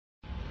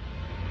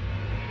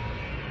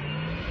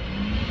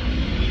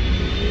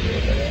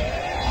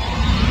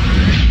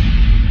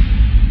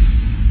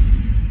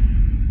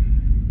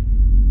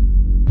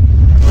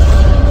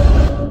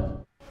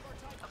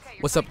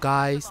What's up,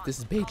 guys? This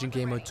is Beijing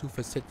Gamer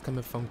 246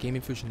 coming from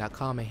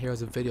GamingFusion.com, and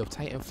here's a video of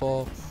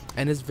Titanfall.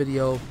 In this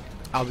video,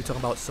 I'll be talking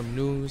about some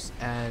news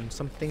and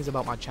some things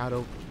about my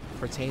channel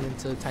pertaining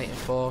to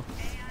Titanfall.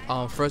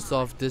 First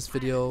off, this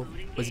video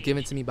was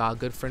given to me by a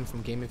good friend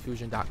from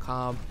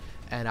GamingFusion.com,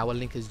 and I will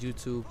link his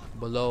YouTube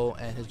below.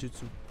 And his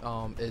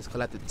YouTube is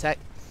Collected Tech,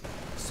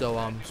 so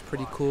it's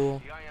pretty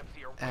cool,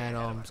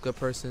 and he's a good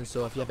person.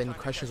 So if you have any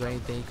questions or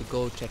anything, you could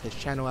go check his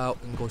channel out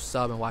and go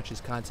sub and watch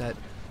his content.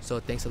 So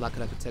thanks a lot,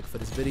 Collected Tech, for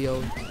this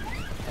video,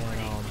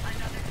 and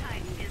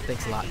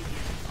thanks a lot.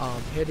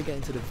 Here to get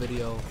into the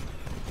video.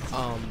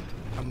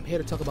 I'm here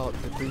to talk about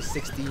the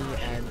 360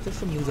 and just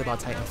some news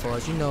about Titanfall.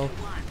 As you know,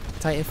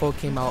 Titanfall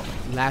came out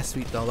last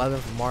week, the 11th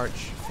of March,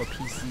 for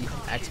PC,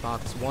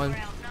 Xbox One.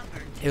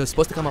 It was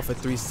supposed to come out for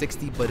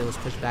 360, but it was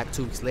pushed back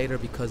 2 weeks later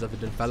because of a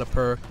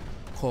developer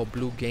called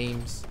Bluepoint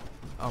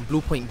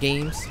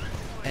Games.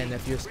 And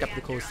if you're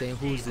skeptical, saying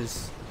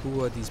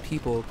who are these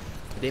people,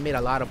 they made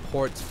a lot of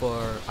ports for,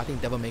 I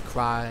think, Devil May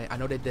Cry. I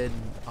know they did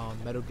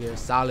Metal Gear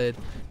Solid.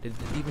 They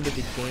even did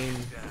the game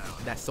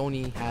that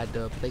Sony had,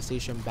 the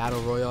PlayStation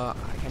Battle Royale.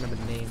 I can't remember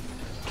the name,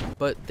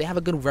 but they have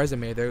a good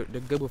resume. They're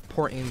good with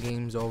porting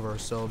games over.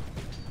 So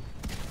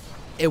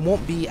it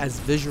won't be as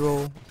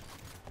visual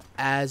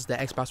as the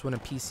Xbox One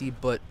and PC,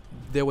 but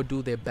they will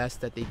do their best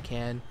that they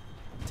can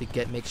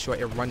to make sure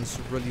it runs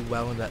really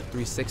well in that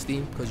 360,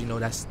 because you know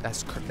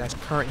that's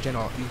current gen,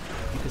 or you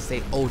could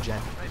say old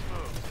gen.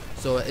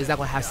 So it's not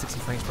going to have 60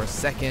 frames per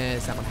second.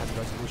 It's not going to have the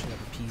resolution of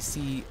the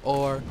PC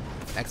or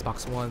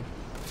Xbox One.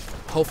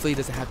 Hopefully it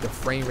doesn't have the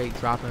frame rate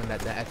dropping that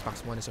the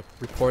Xbox One is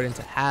reporting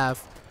to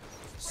have.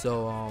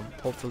 So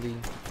hopefully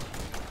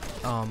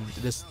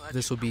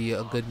this will be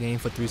a good game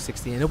for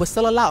 360, and it was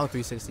still allowed on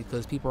 360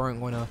 because people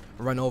aren't going to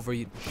run over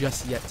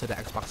just yet to the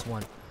Xbox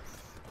One.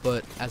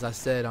 But as I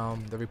said,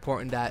 they're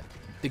reporting that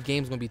the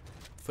game's going to be,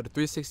 for the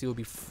 360, will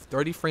be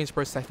 30 frames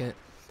per second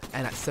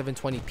and at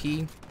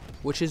 720p,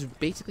 which is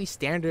basically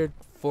standard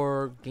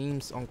for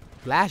games on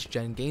last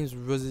gen. Games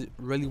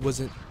really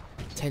wasn't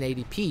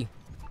 1080p.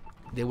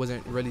 They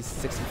wasn't really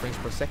 60 frames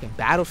per second.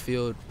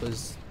 Battlefield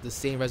was the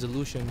same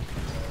resolution,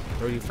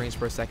 30 frames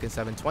per second,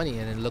 720,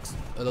 and it looks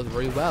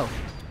really well.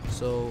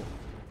 So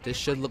this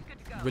should look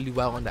really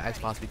well on the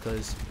Xbox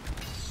because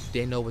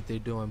they know what they're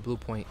doing.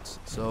 Bluepoint,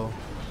 so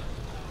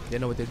they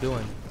know what they're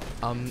doing.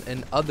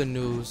 In other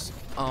news,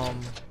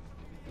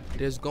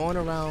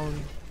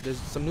 there's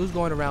some news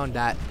going around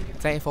that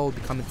Titanfall will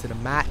be coming to the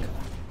Mac,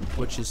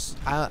 which is,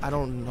 I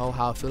don't know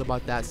how I feel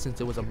about that, since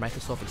it was a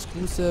Microsoft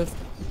exclusive,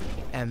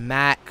 and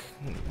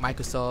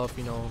Microsoft,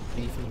 you know,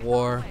 beef and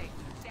war.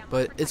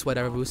 But it's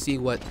whatever. We'll see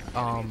what's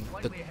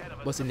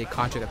in their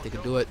contract if they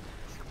can do it.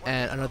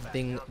 And another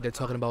thing they're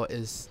talking about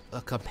is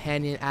a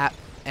companion app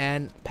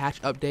and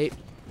patch update.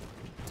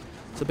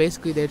 So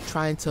basically, they're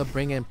trying to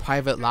bring in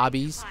private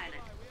lobbies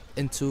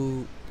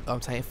into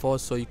Titanfall,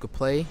 so you could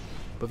play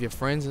with your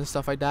friends and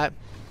stuff like that.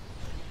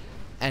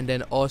 And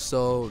then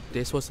also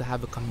they're supposed to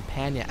have a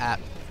companion app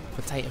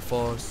for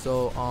Titanfall.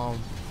 So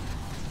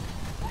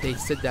they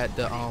said that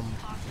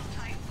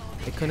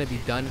it couldn't be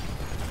done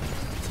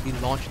to be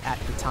launched at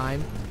the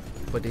time,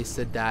 but they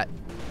said that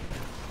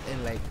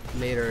in like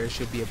later it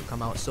should be able to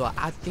come out. So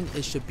I think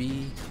it should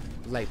be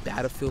like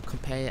Battlefield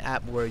companion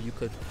app, where you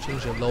could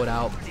change your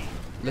loadout,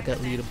 look at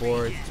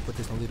leaderboards, but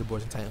there's no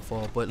leaderboards in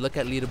Titanfall, but look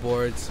at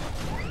leaderboards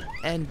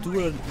and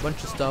do a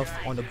bunch of stuff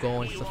on the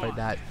go and stuff like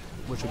that,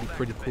 which would be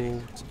pretty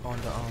cool on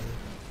the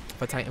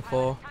for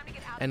Titanfall.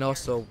 And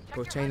also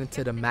pertaining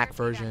to the Mac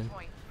version,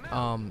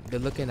 they're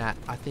looking at,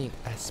 I think,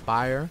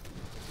 Aspire.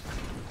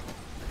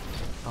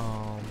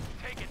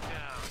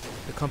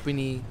 The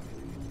company,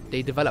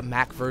 they develop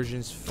Mac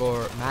versions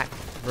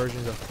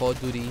of Call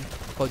of Duty,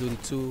 Call of Duty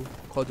 2,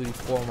 Call of Duty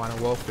 4,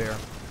 Modern Warfare.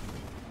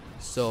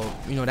 So,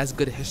 you know, that's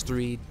good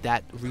history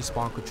that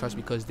Respawn could trust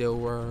because they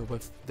were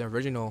with the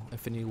original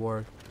Infinity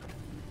Ward.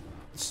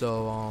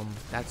 So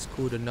that's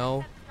cool to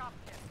know.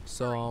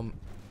 So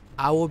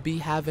I will be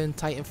having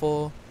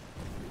Titanfall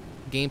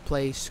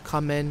gameplay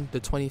coming the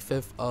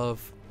 25th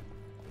of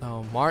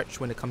March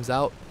when it comes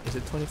out. Is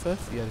it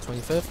 25th? Yeah, the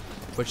 25th,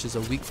 which is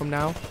a week from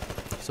now.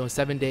 So in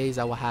 7 days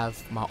I will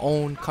have my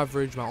own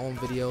coverage, my own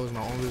videos,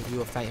 my own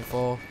review of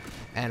Titanfall,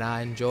 and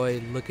I enjoy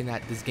looking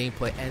at this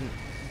gameplay and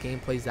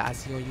gameplays that I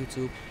see on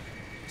YouTube.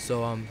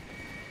 So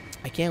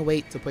I can't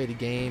wait to play the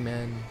game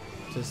and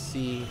to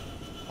see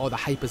all the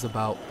hype is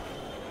about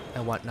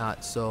and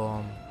whatnot.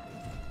 So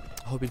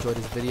I hope you enjoyed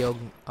this video.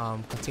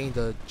 Continue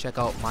to check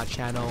out my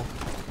channel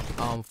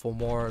for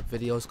more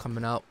videos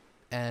coming up,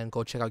 and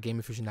go check out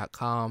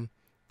GamingFusion.com.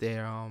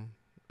 They're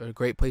a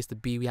great place to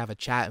be. We have a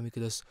chat and we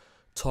could just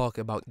talk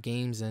about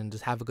games and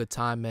just have a good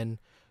time. And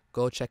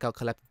go check out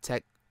Collected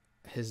Tech.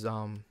 His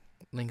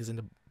link is in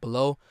the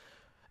below.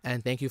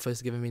 And thank you for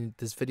giving me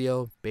this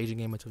video. Beijing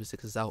Gamer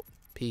 246 is out.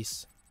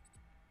 Peace.